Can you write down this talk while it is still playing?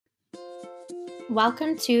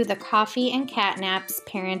Welcome to the Coffee and Catnaps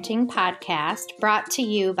Parenting Podcast, brought to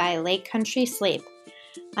you by Lake Country Sleep.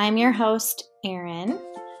 I'm your host, Erin.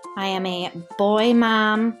 I am a boy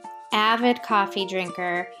mom, avid coffee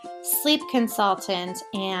drinker, sleep consultant,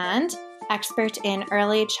 and expert in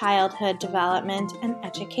early childhood development and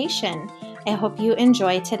education. I hope you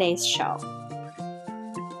enjoy today's show.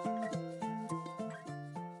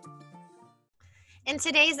 In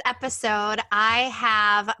today's episode, I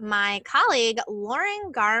have my colleague,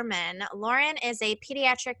 Lauren Garman. Lauren is a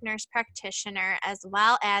pediatric nurse practitioner as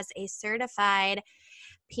well as a certified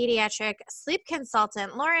pediatric sleep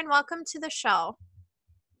consultant. Lauren, welcome to the show.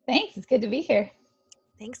 Thanks. It's good to be here.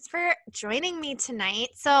 Thanks for joining me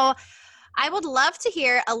tonight. So I would love to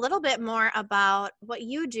hear a little bit more about what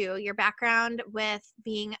you do, your background with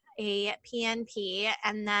being a PNP,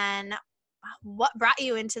 and then what brought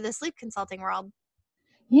you into the sleep consulting world.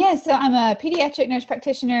 Yeah, so I'm a pediatric nurse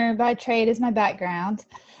practitioner by trade is my background.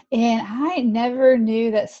 And I never knew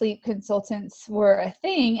that sleep consultants were a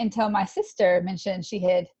thing until my sister mentioned she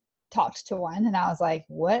had talked to one. And I was like,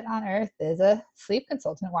 what on earth is a sleep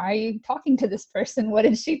consultant? Why are you talking to this person? What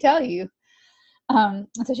did she tell you? And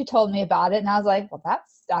so she told me about it. And I was like, well,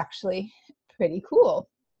 that's actually pretty cool.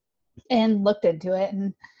 And looked into it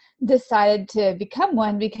and decided to become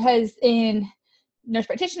one because in nurse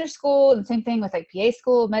practitioner school, and same thing with like PA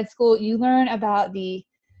school, med school, you learn about the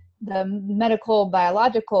medical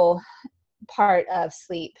biological part of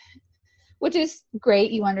sleep, which is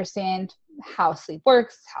great. You understand how sleep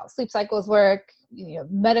works, how sleep cycles work,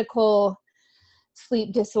 medical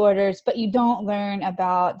sleep disorders, but you don't learn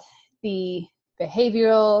about the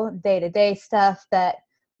behavioral day-to-day stuff that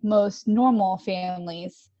most normal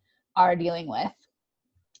families are dealing with.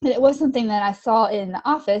 And it was something that I saw in the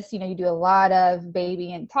office. You do a lot of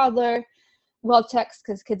baby and toddler well checks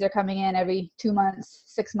because kids are coming in every 2 months,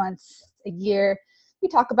 6 months, a year. We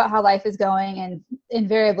talk about how life is going, and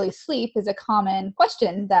invariably sleep is a common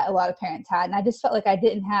question that a lot of parents had. And I just felt like I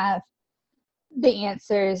didn't have the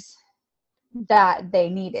answers that they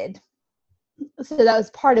needed. So that was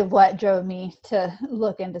part of what drove me to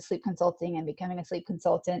look into sleep consulting and becoming a sleep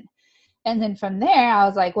consultant. And then from there, I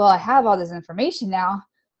was like, well, I have all this information now,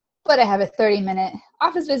 but I have a 30-minute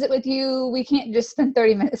office visit with you. We can't just spend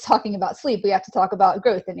 30 minutes talking about sleep. We have to talk about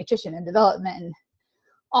growth and nutrition and development and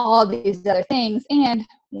all these other things. And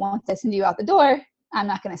once I send you out the door, I'm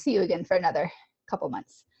not going to see you again for another couple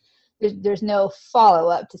months. There's no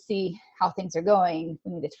follow-up to see how things are going.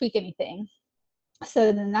 We need to tweak anything.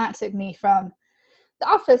 So then that took me from the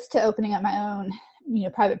office to opening up my own,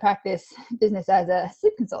 private practice business as a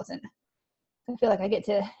sleep consultant. I feel like I get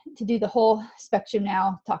to do the whole spectrum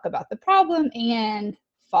now, talk about the problem and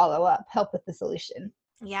follow up, help with the solution.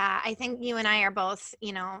 Yeah, I think you and I are both,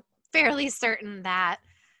 fairly certain that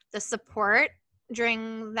the support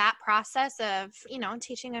during that process of,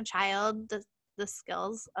 teaching a child the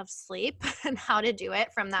skills of sleep and how to do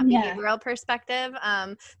it from that behavioral perspective,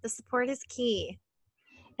 the support is key.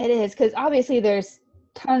 It is, because obviously there's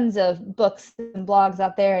tons of books and blogs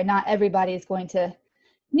out there, and not everybody is going to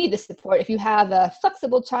need the support. If you have a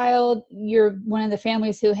flexible child, you're one of the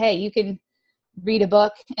families who, hey, you can read a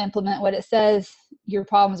book, implement what it says, your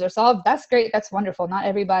problems are solved. That's great. That's wonderful. Not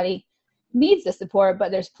everybody needs the support,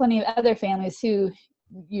 but there's plenty of other families who,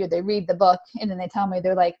 they read the book and then they tell me,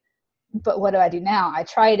 they're like, but what do I do now? I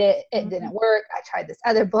tried it. It didn't work. I tried this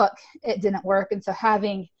other book. It didn't work. And so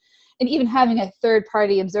even having a third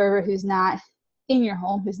party observer who's not in your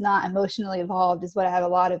home, who's not emotionally involved, is what I have a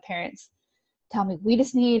lot of parents tell me. We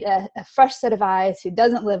just need a fresh set of eyes who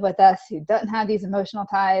doesn't live with us, who doesn't have these emotional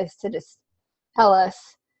ties, to just tell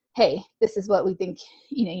us, hey, this is what we think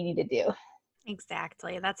you need to do.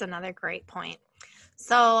 Exactly. That's another great point.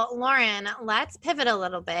 So, Lauren, let's pivot a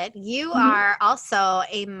little bit. You are also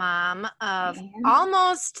a mom of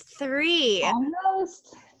almost 3.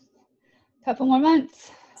 Almost. A couple more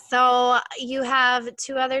months. So you have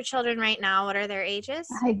 2 other children right now. What are their ages?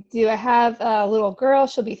 I do. I have a little girl.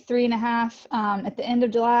 She'll be 3.5 at the end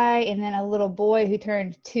of July, and then a little boy who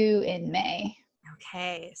turned 2 in May.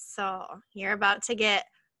 Okay, so you're about to get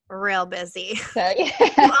real busy. So, yeah.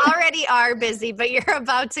 You already are busy, but you're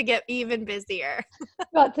about to get even busier.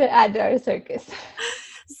 About to add to our circus.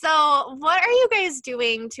 So what are you guys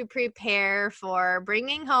doing to prepare for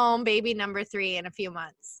bringing home baby number 3 in a few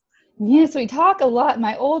months? Yes, we talk a lot.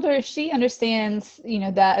 My older, she understands,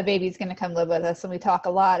 that a baby's going to come live with us. And we talk a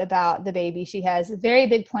lot about the baby. She has very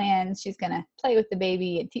big plans. She's going to play with the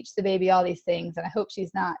baby and teach the baby all these things. And I hope she's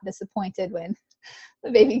not disappointed when the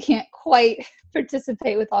baby can't quite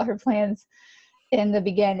participate with all her plans in the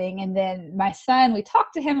beginning. And then my son, we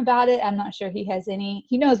talked to him about it. I'm not sure he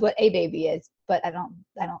knows what a baby is, but I don't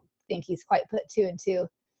think he's quite put two and two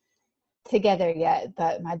together yet.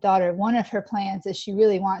 But my daughter, one of her plans is she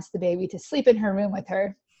really wants the baby to sleep in her room with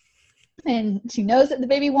her. And she knows that the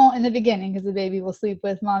baby won't in the beginning because the baby will sleep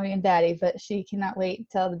with mommy and daddy, but she cannot wait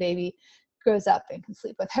till the baby grows up and can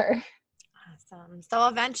sleep with her. Awesome. So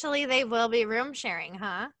eventually they will be room sharing,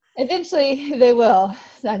 huh? Eventually they will.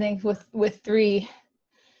 So I think with 3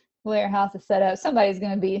 warehouses set up, somebody's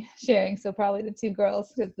going to be sharing. So probably the 2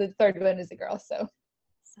 girls, because the third one is a girl. So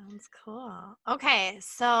sounds cool. Okay.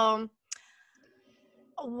 So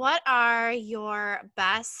what are your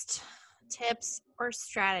best tips or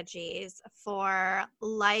strategies for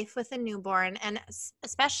life with a newborn, and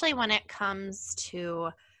especially when it comes to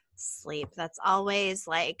sleep? That's always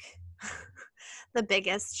like the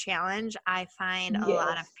biggest challenge I find a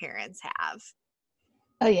lot of parents have.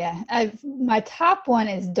 Oh yeah. My top one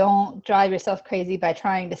is don't drive yourself crazy by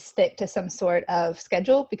trying to stick to some sort of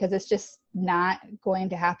schedule, because it's just not going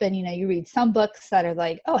to happen. You read some books that are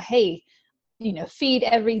like, oh, hey, feed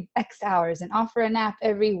every X hours and offer a nap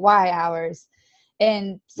every Y hours.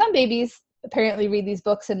 And some babies apparently read these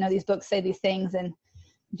books and know these books say these things and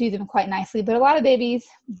do them quite nicely. But a lot of babies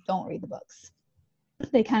don't read the books.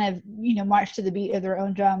 They kind of, march to the beat of their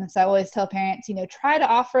own drum. And so I always tell parents, try to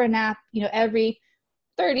offer a nap, every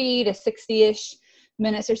 30 to 60-ish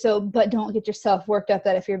minutes or so, but don't get yourself worked up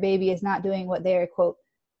that if your baby is not doing what they're, quote,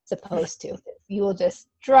 supposed to. You will just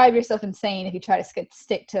drive yourself insane if you try to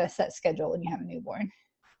stick to a set schedule when you have a newborn.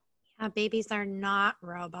 Yeah, babies are not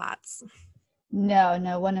robots.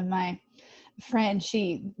 No. One of my friends,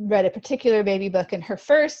 she read a particular baby book, and her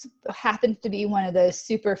first happened to be one of those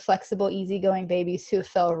super flexible, easygoing babies who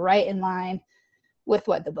fell right in line with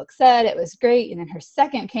what the book said. It was great. And then her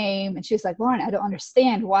second came and she was like, Lauren, I don't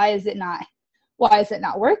understand. Why is it not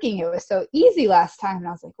working? It was so easy last time. And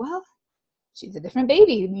I was like, well, she's a different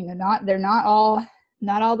baby. They're not all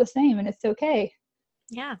the same, and it's okay.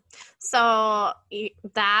 Yeah. So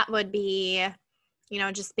that would be,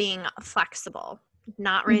 just being flexible,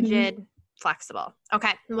 not rigid, flexible.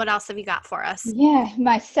 Okay. What else have you got for us? Yeah.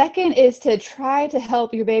 My second is to try to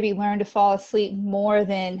help your baby learn to fall asleep more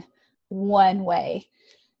than one way.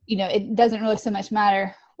 It doesn't really so much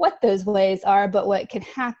matter what those ways are, but what can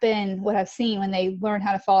happen, what I've seen when they learn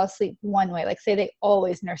how to fall asleep one way, like say they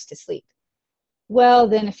always nurse to sleep. Well,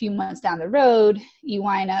 then a few months down the road, you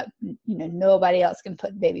wind up, nobody else can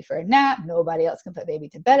put baby for a nap. Nobody else can put baby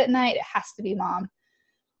to bed at night. It has to be mom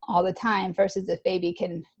all the time, versus if baby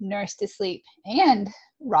can nurse to sleep and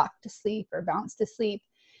rock to sleep or bounce to sleep.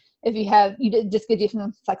 If it just gives you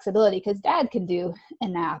some flexibility, because dad can do a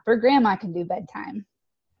nap or grandma can do bedtime.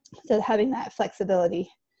 So having that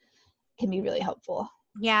flexibility can be really helpful.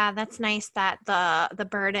 Yeah, that's nice that the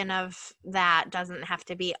burden of that doesn't have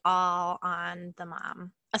to be all on the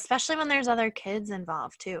mom, especially when there's other kids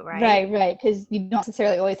involved too, right? Right. Because you don't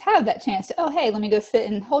necessarily always have that chance to, oh, hey, let me go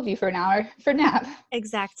sit and hold you for an hour for nap.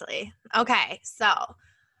 Exactly. Okay, so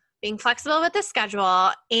being flexible with the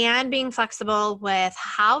schedule and being flexible with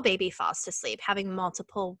how baby falls to sleep, having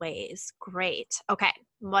multiple ways. Great. Okay,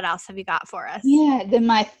 what else have you got for us? Yeah, then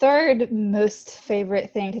my third most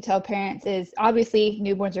favorite thing to tell parents is, obviously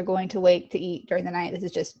newborns are going to wake to eat during the night.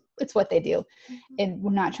 It's what they do. And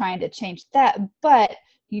we're not trying to change that, but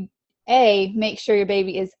you make sure your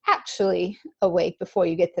baby is actually awake before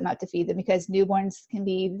you get them up to feed them, because newborns can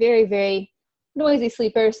be very, very noisy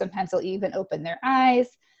sleepers. Sometimes they'll even open their eyes.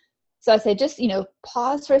 So I say, just,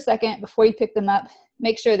 pause for a second before you pick them up.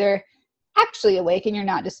 Make sure they're actually awake and you're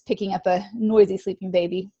not just picking up a noisy sleeping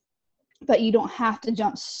baby. But you don't have to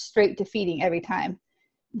jump straight to feeding every time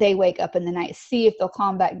they wake up in the night. See if they'll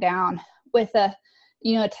calm back down with a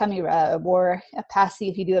tummy rub or a passy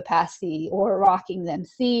if you do a passy, or rocking them.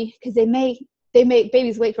 See, because they make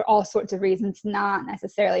babies wait for all sorts of reasons, not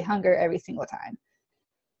necessarily hunger every single time.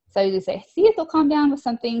 So you just say, see if they'll calm down with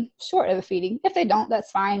something short of a feeding. If they don't,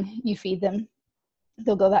 that's fine. You feed them.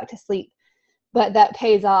 They'll go back to sleep. But that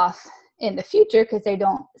pays off in the future, because they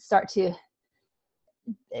don't start to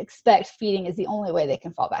expect feeding is the only way they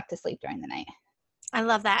can fall back to sleep during the night. I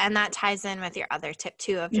love that. And that ties in with your other tip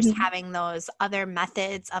too, of just having those other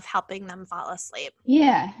methods of helping them fall asleep.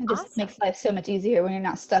 Yeah. It just makes life so much easier when you're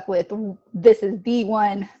not stuck with, this is the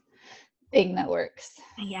one thing that works.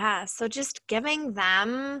 Yeah. So just giving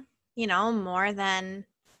them, more than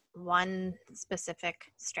one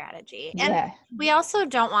specific strategy. And we also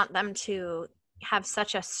don't want them to have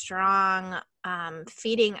such a strong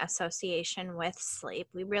feeding association with sleep.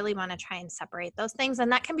 We really want to try and separate those things.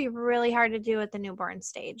 And that can be really hard to do at the newborn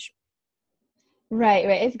stage. Right,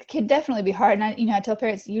 right. It can definitely be hard. And I tell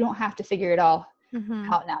parents, you don't have to figure it all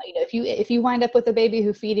Mm-hmm. out now. If you wind up with a baby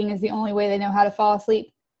who feeding is the only way they know how to fall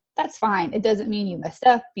asleep, that's fine. It doesn't mean you messed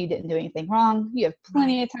up. You didn't do anything wrong. You have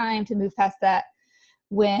plenty Right. of time to move past that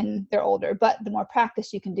when they're older. But the more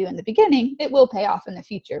practice you can do in the beginning, it will pay off in the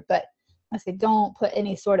future. But I say, don't put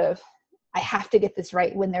any sort of, I have to get this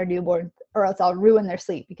right when they're newborn, or else I'll ruin their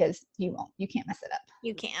sleep, because you won't. You can't mess it up.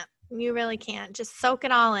 You can't. You really can't. Just soak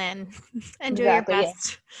it all in and do your Exactly. Yeah.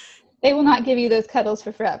 best. They will not give you those cuddles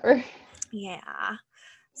for forever. Yeah.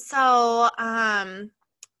 So,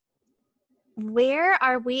 where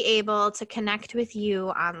are we able to connect with you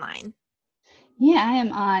online? Yeah, I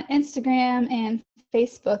am on Instagram and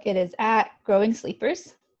Facebook. It is at Growing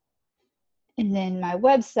Sleepers. And then my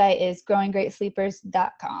website is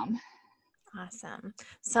growinggreatsleepers.com. Awesome.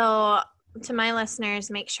 So, to my listeners,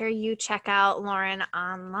 make sure you check out Lauren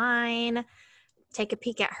online. Take a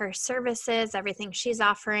peek at her services, everything she's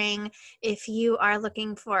offering. If you are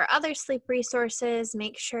looking for other sleep resources,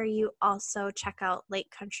 make sure you also check out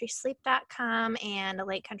lakecountrysleep.com and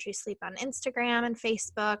Lake Country Sleep on Instagram and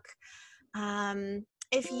Facebook.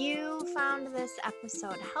 If you found this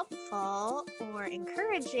episode helpful or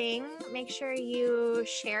encouraging, make sure you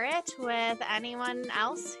share it with anyone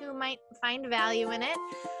else who might find value in it.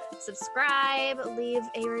 Subscribe, leave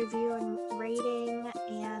a review and rating,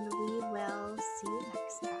 and we will